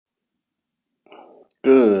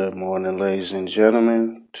Good morning, ladies and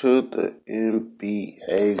gentlemen. To the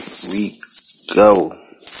NBA we go.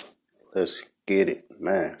 Let's get it,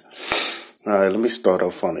 man. All right, let me start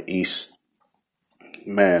off on the East.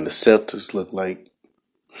 Man, the Celtics look like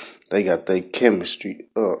they got their chemistry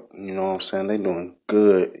up. You know what I'm saying? They doing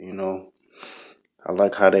good. I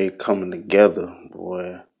like how they coming together,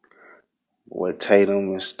 boy. Boy,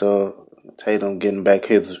 Tatum and stuff. Tatum getting back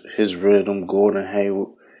his rhythm. Gordon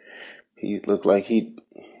Hayward, he looked like he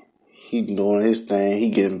doing his thing. He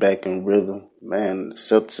getting back in rhythm. Man, the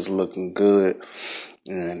Celtics is looking good.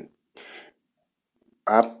 And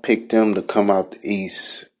I picked them to come out the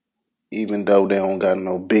East, even though they don't got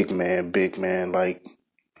no big man like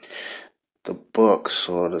the Bucks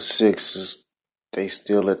or the Sixers. They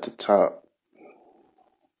still at the top.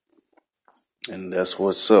 And that's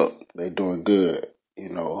what's up. They doing good.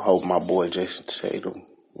 Hope my boy Jason Tatum,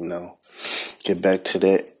 get back to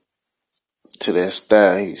that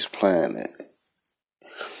style he's playing at.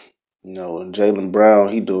 And Jaylen Brown,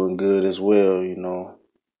 he doing good as well. And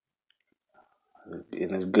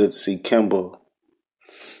it's good to see Kemba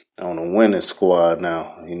on a winning squad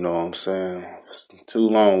now. You know what I'm saying? It's too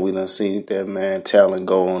long we done seen that man talent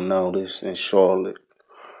go unnoticed in Charlotte.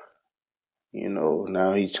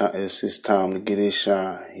 Now it's his time to get his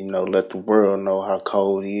shine. Let the world know how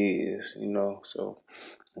cold he is. So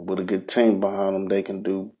with a good team behind him, they can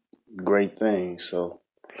do great things. So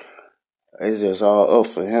it's just all up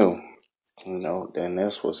for him. And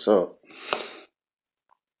that's what's up.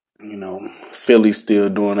 Philly still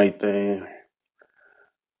doing their thing.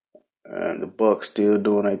 And the Bucks still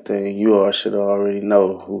doing their thing. You all should already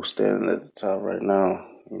know who's standing at the top right now.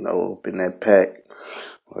 Up in that pack.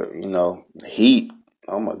 But, the Heat.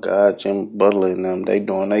 Oh my God, Jimmy Butler and them, they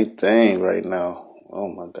doing their thing right now. Oh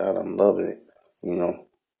my God, I'm loving it. I'm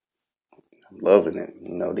loving it.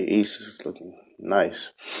 The East is looking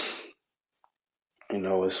nice.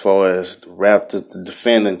 As far as the Raptors, the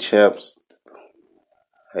defending champs,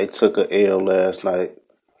 they took a L last night.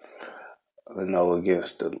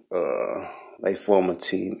 Against they former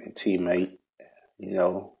teammate.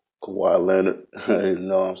 Kawhi Leonard. You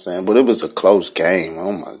know what I'm saying? But it was a close game.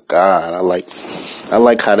 Oh my God. I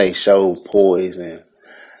like how they showed poise and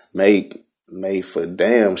made for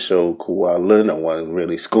damn sure Kawhi Leonard wasn't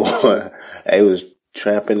really scoring. They was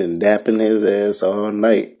trapping and dapping his ass all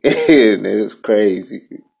night. And it was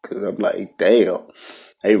crazy. Cause I'm like, damn.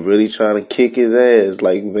 They really trying to kick his ass,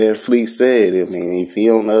 like Van Fleet said. I mean, if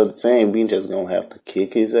he on the other team, we just gonna have to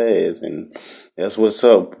kick his ass, and that's what's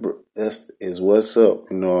up. Is what's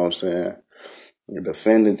up. You know what I'm saying? The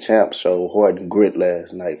defending champ showed heart and grit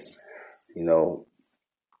last night. And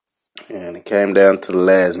it came down to the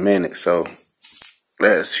last minute. So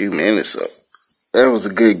last few minutes, so that was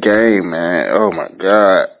a good game, man. Oh my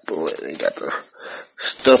God, boy, they got the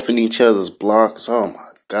stuffing each other's blocks. Oh my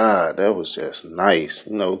God, that was just nice.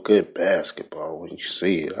 Good basketball when you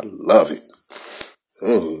see it. I love it.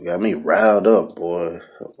 Ooh, got me riled up, boy.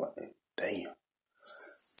 I'm like, damn.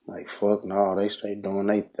 Like, fuck no, they straight doing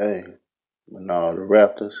their thing. But no, the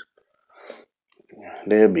Raptors,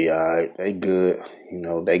 they'll be alright. They good.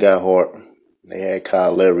 They got heart. They had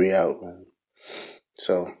Kyle Lowry out, man.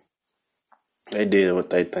 So, they did what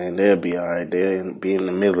they think. They'll be alright. They'll be in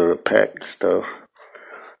the middle of the pack and stuff.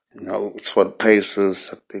 It's for the Pacers.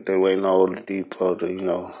 I think they waiting on the Depot to,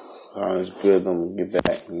 on his rhythm and get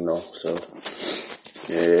back, So,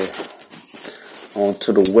 yeah. On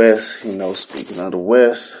to the West, speaking of the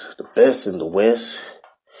West, the best in the West,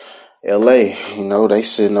 LA, they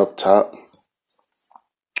sitting up top.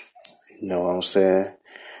 You know what I'm saying?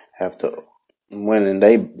 After winning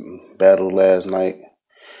they battle last night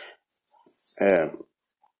and,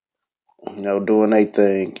 doing their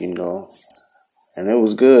thing, And it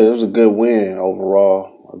was good. It was a good win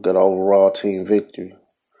overall. A good overall team victory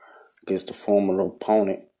against the former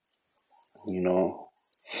opponent.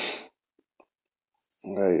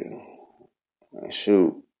 Right. And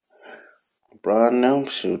shoot. LeBron and them,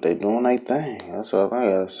 shoot, they doing their thing. That's all I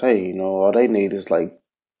gotta say. All they need is like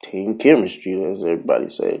team chemistry, as everybody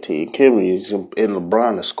said. Team chemistry and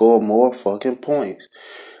LeBron to score more fucking points.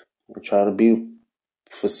 We try to be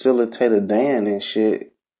facilitator Dan and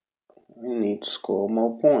shit. We need to score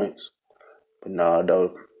more points. But nah,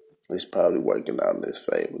 though, it's probably working out in his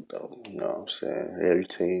favor, though. You know what I'm saying? Every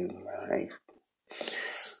team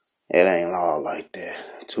it ain't all like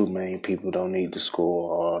that. Too many people don't need to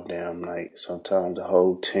score all damn night. Sometimes the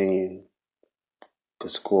whole team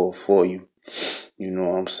could score for you. You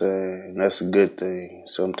know what I'm saying? And that's a good thing.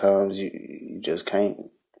 Sometimes you just can't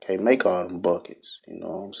make all them buckets. You know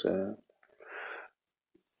what I'm saying?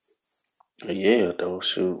 But yeah, though,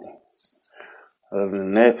 shoot. Other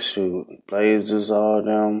than that, shoot, Blazers, all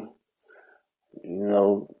them, you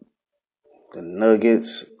know, the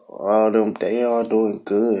Nuggets, all them, they all doing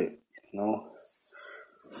good, you know.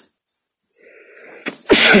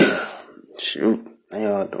 Shoot, they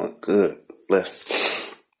all doing good.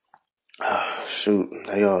 Bless. Shoot,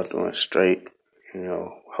 they all doing straight. You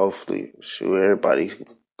know, hopefully, shoot, everybody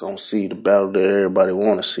gonna see the battle that everybody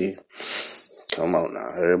wanna see. Come on now,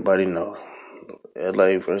 everybody know.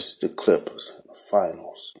 LA versus the Clippers in the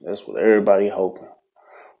finals. That's what everybody hoping.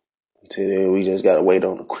 Until then, we just gotta wait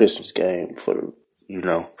on the Christmas game for the,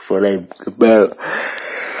 for the battle.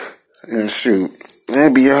 And shoot,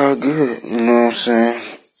 that'd be all good. You know what I'm saying?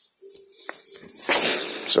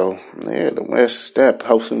 So, yeah, the West step.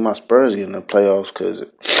 Hopefully my Spurs get in the playoffs because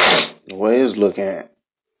the way it's looking,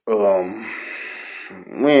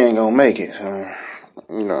 we ain't gonna make it. So,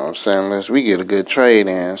 you know what I'm saying? Unless we get a good trade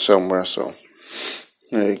in somewhere. So,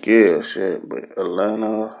 heck yeah, shit. But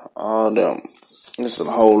Atlanta, all them. It's a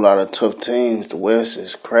whole lot of tough teams. The West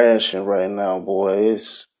is crashing right now, boy.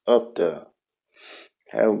 It's up there.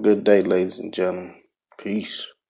 Have a good day, ladies and gentlemen. Peace.